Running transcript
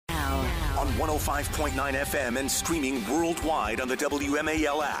on 105.9 FM and streaming worldwide on the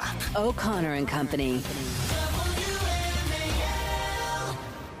WMAL app. O'Connor and Company.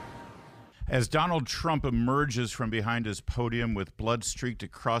 As Donald Trump emerges from behind his podium with blood streaked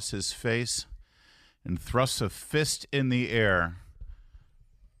across his face and thrusts a fist in the air,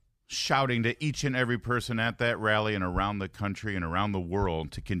 shouting to each and every person at that rally and around the country and around the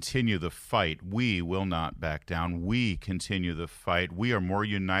world to continue the fight. We will not back down. We continue the fight. We are more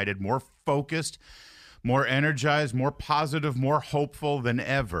united, more focused, more energized, more positive, more hopeful than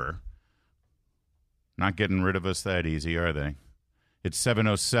ever. Not getting rid of us that easy, are they? It's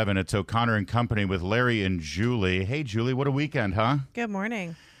 7:07. It's O'Connor and Company with Larry and Julie. Hey, Julie, what a weekend, huh? Good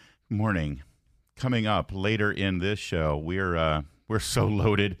morning. Morning. Coming up later in this show, we're so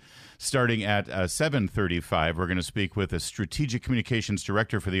loaded. Starting at 7:35, we're going to speak with a strategic communications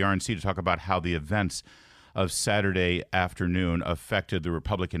director for the RNC to talk about how the events of Saturday afternoon affected the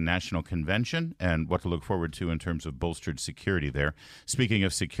Republican National Convention and what to look forward to in terms of bolstered security there. Speaking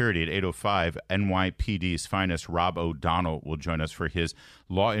of security, at 8:05, NYPD's finest Rob O'Donnell will join us for his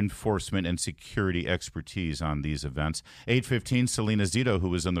law enforcement and security expertise on these events. 8:15, Selena Zito, who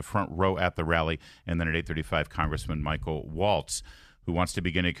was in the front row at the rally. And then at 8:35, Congressman Michael Waltz, who wants to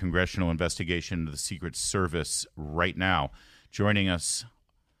begin a congressional investigation into the Secret Service right now. Joining us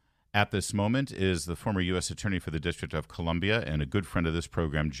at this moment is the former U.S. Attorney for the District of Columbia and a good friend of this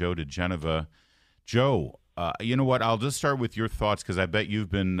program, Joe diGenova. Joe, you know what? I'll just start with your thoughts because I bet you've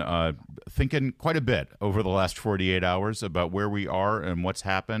been thinking quite a bit over the last 48 hours about where we are and what's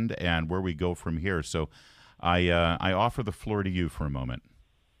happened and where we go from here. So I offer the floor to you for a moment.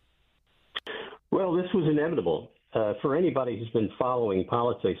 Well, this was inevitable. For anybody who's been following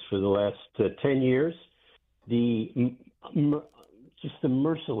politics for the last 10 years, just the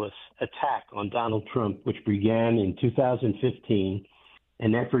merciless attack on Donald Trump, which began in 2015,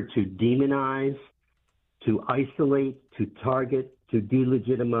 an effort to demonize, to isolate, to target, to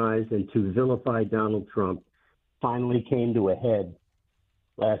delegitimize, and to vilify Donald Trump, finally came to a head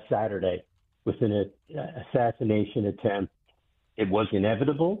last Saturday with an assassination attempt. It was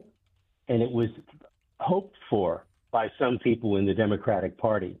inevitable, and it was hoped for by some people in the Democratic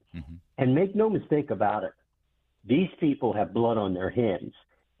Party. Mm-hmm. And make no mistake about it, these people have blood on their hands.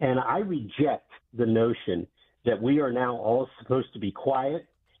 And I reject the notion that we are now all supposed to be quiet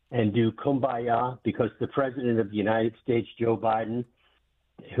and do kumbaya because the President of the United States, Joe Biden,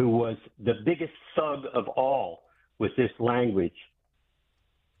 who was the biggest thug of all with this language,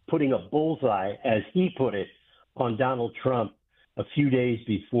 putting a bullseye, as he put it, on Donald Trump a few days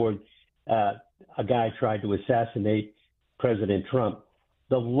before a guy tried to assassinate President Trump.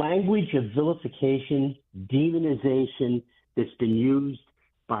 The language of vilification, demonization that's been used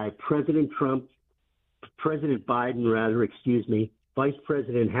by President Biden, Vice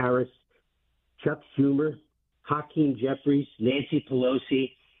President Harris, Chuck Schumer, Hakeem Jeffries, Nancy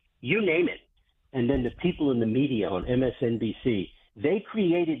Pelosi, you name it. And then the people in the media on MSNBC, they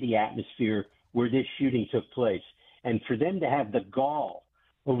created the atmosphere where this shooting took place. And for them to have the gall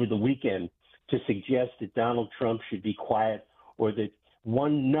over the weekend to suggest that Donald Trump should be quiet, or that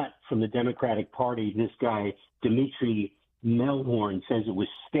one nut from the Democratic Party, this guy, Dimitri Melhorn, says it was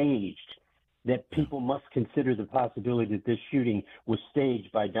staged, that people must consider the possibility that this shooting was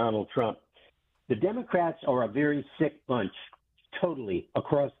staged by Donald Trump. The Democrats are a very sick bunch, totally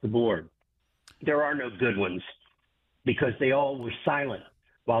across the board. There are no good ones because they all were silent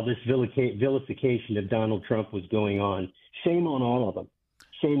while this vilification of Donald Trump was going on. Shame on all of them.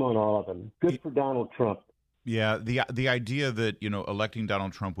 Shame on all of them. Good for Donald Trump. Yeah, the idea that, electing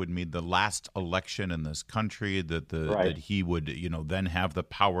Donald Trump would mean the last election in this country, that he would, then have the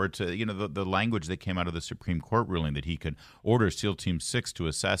power to, the language that came out of the Supreme Court ruling that he could order SEAL Team 6 to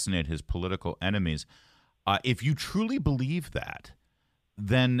assassinate his political enemies. If you truly believe that,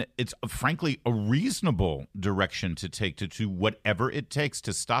 then it's frankly a reasonable direction to take to whatever it takes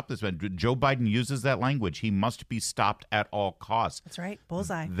to stop this. Joe Biden uses that language. He must be stopped at all costs. That's right.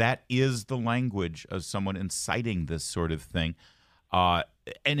 Bullseye. That is the language of someone inciting this sort of thing. And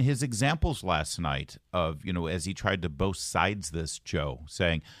his examples last night of, as he tried to both sides this, Joe,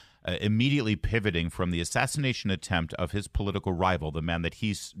 saying immediately pivoting from the assassination attempt of his political rival, the man that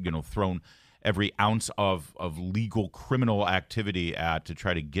he's, thrown every ounce of legal criminal activity at to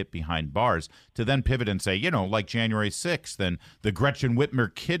try to get behind bars, to then pivot and say, like January 6th and the Gretchen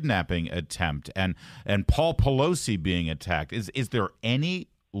Whitmer kidnapping attempt and Paul Pelosi being attacked. Is there any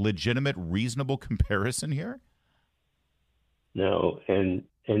legitimate, reasonable comparison here? No, and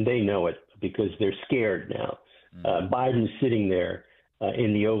they know it because they're scared now. Biden's sitting there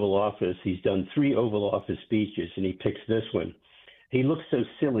in the Oval Office. He's done 3 Oval Office speeches, and he picks this one. He looks so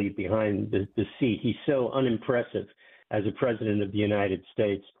silly behind the seat. He's so unimpressive as a president of the United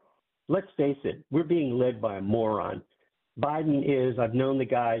States. Let's face it, we're being led by a moron. Biden is, I've known the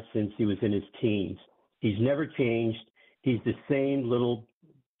guy since he was in his teens. He's never changed. He's the same little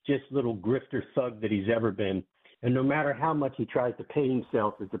grifter thug that he's ever been. And no matter how much he tries to paint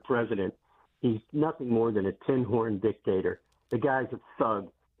himself as the president, he's nothing more than a tin-horn dictator. The guy's a thug.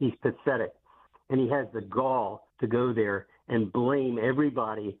 He's pathetic. And he has the gall to go there and blame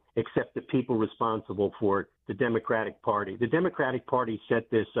everybody except the people responsible for it, the Democratic Party. The Democratic Party set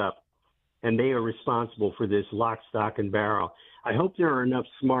this up, and they are responsible for this lock, stock, and barrel. I hope there are enough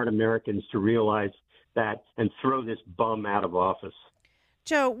smart Americans to realize that and throw this bum out of office.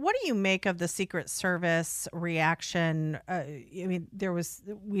 Joe, what do you make of the Secret Service reaction?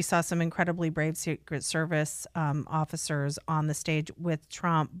 We saw some incredibly brave Secret Service officers on the stage with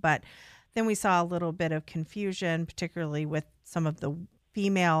Trump, but then we saw a little bit of confusion, particularly with some of the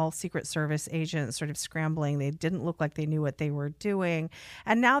female Secret Service agents sort of scrambling. They didn't look like they knew what they were doing.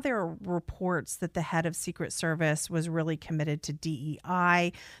 And now there are reports that the head of Secret Service was really committed to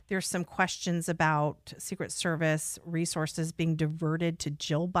DEI. There's some questions about Secret Service resources being diverted to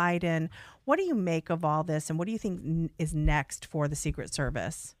Jill Biden. What do you make of all this, and what do you think is next for the Secret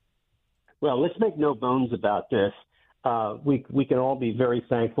Service? Well, let's make no bones about this. We can all be very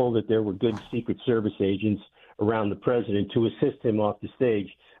thankful that there were good Secret Service agents around the president to assist him off the stage,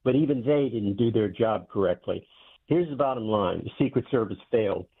 but even they didn't do their job correctly. Here's the bottom line. The Secret Service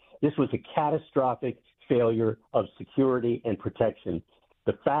failed. This was a catastrophic failure of security and protection.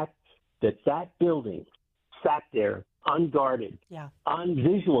 The fact that that building sat there unguarded,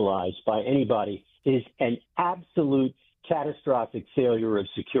 unvisualized by anybody, is an absolute catastrophic failure of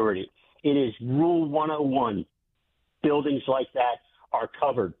security. It is Rule 101. Buildings like that are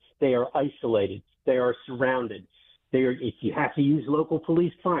covered. They are isolated. They are surrounded. If you have to use local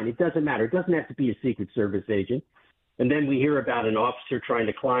police, fine. It doesn't matter. It doesn't have to be a Secret Service agent. And then we hear about an officer trying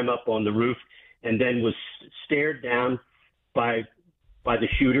to climb up on the roof and then was stared down by the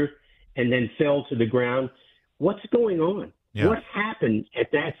shooter and then fell to the ground. What's going on? Yeah. What happened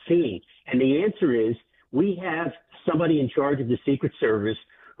at that scene? And the answer is we have somebody in charge of the Secret Service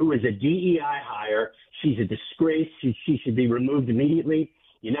who is a DEI hire. She's a disgrace. She should be removed immediately.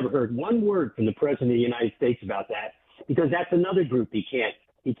 You never heard one word from the President of the United States about that, because that's another group he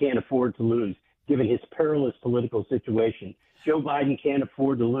can't afford to lose, given his perilous political situation. Joe Biden can't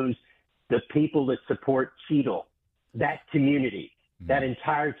afford to lose the people that support Cheadle, that community, that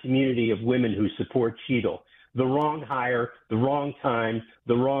entire community of women who support Cheadle. The wrong hire, the wrong time,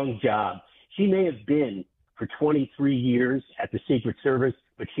 the wrong job. She may have been for 23 years at the Secret Service,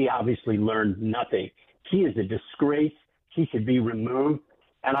 but she obviously learned nothing. She is a disgrace. She should be removed.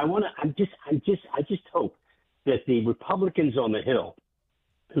 And I just hope that the Republicans on the Hill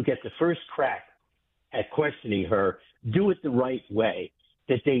who get the first crack at questioning her do it the right way,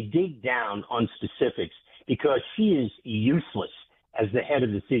 that they dig down on specifics, because she is useless as the head of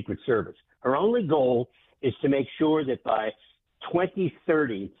the Secret Service. Her only goal is to make sure that by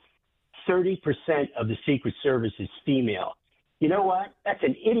 2030, 30% of the Secret Service is female. You know what? That's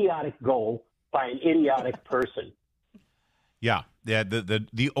an idiotic goal by an idiotic person. Yeah.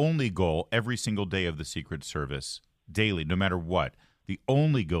 The only goal every single day of the Secret Service, daily, no matter what, the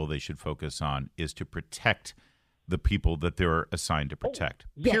only goal they should focus on is to protect the people that they're assigned to protect.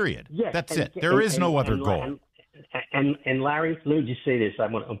 Yes, period. yes. That's it. There is no other goal. And Larry, let me just say this. I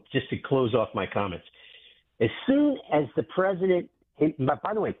want just to close off my comments. As soon as the president,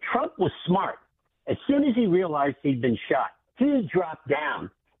 by the way, Trump was smart. As soon as he realized he'd been shot, he dropped down.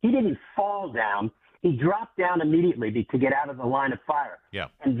 He didn't fall down. He dropped down immediately to get out of the line of fire. Yeah.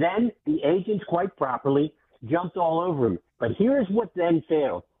 And then the agents, quite properly, jumped all over him. But here's what then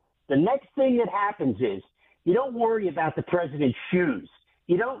failed. The next thing that happens is you don't worry about the president's shoes.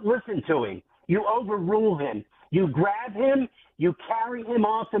 You don't listen to him. You overrule him. You grab him. You carry him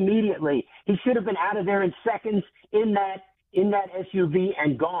off immediately. He should have been out of there in seconds in that SUV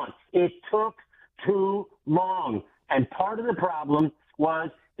and gone. It took too long. And part of the problem was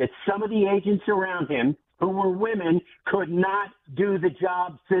that some of the agents around him, who were women, could not do the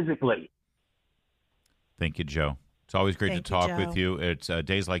job physically. Thank you, Joe. It's always great to talk with you. It's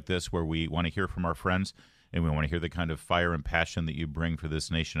days like this where we want to hear from our friends, and we want to hear the kind of fire and passion that you bring for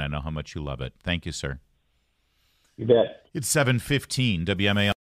this nation. I know how much you love it. Thank you, sir. You bet. It's 7:15 WMAL.